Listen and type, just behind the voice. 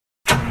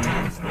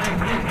Love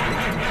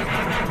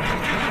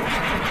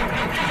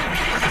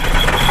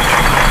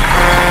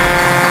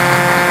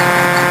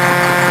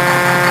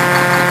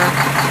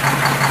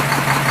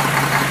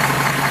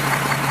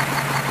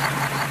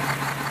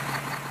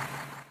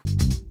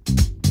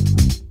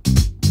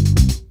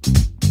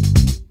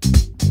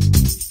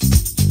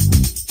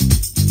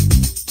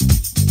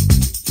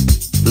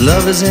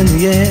is in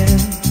the air,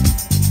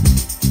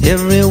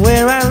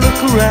 everywhere I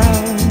look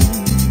around.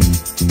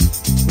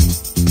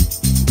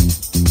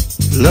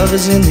 Love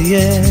is in the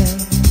air,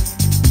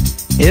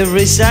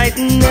 every sight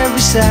and every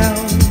sound.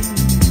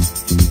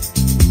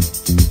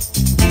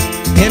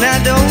 And I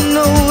don't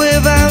know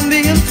if I'm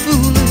being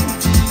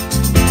foolish,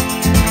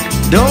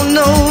 don't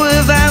know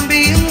if I'm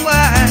being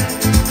wise,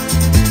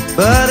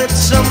 but it's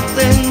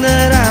something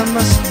that I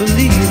must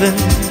believe in,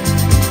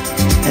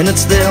 and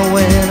it's there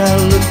when I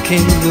look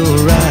in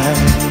your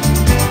eyes.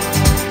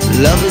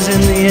 Love is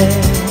in the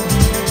air,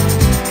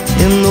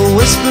 in the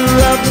whisper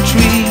of the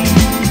tree.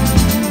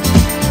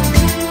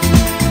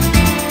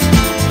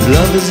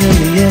 Love is in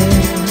the air,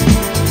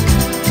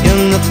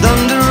 in the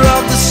thunder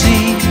of the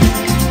sea.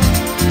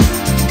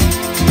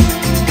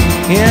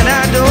 And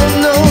I don't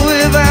know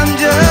if I'm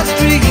just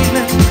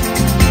dreaming,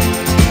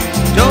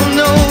 don't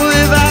know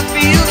if I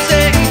feel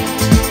safe,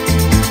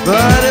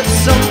 but it's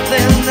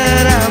something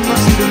that I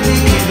must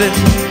believe in,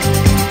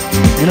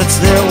 and it's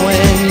there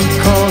when you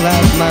call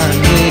out my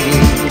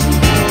name.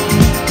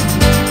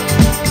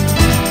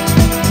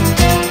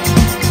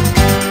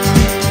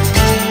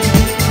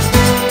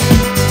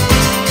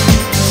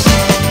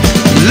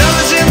 Love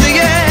is in the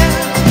air,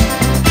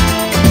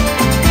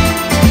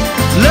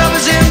 love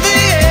is in the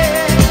air.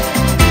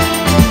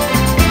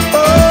 Oh,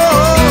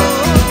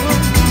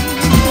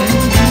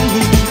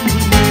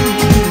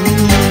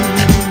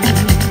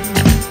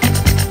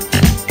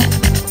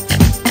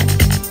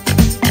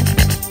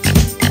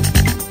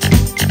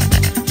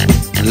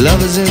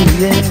 love is in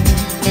the air,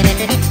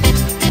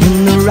 in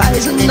the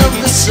rising of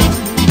the sun.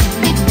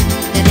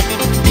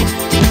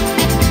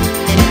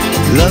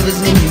 Love is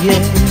in the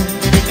air,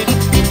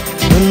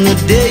 when the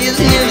day is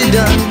nearly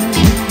done.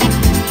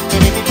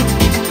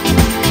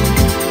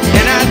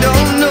 And I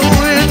don't know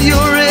if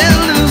you're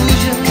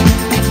illusion,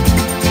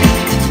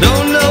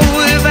 don't know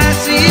if I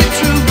see it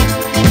true,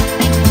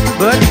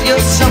 but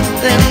you're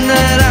something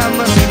that I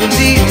must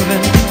believe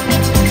in,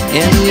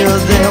 and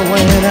you're there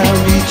when I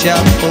reach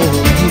out for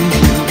you.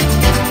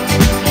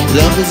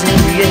 Love is in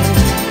the air,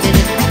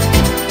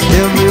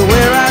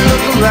 everywhere I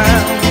look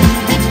around.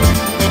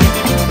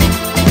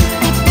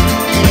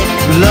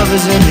 Love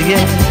is in the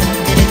air,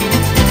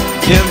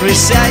 every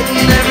sight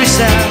and every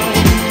sound.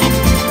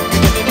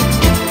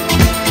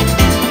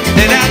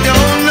 And I don't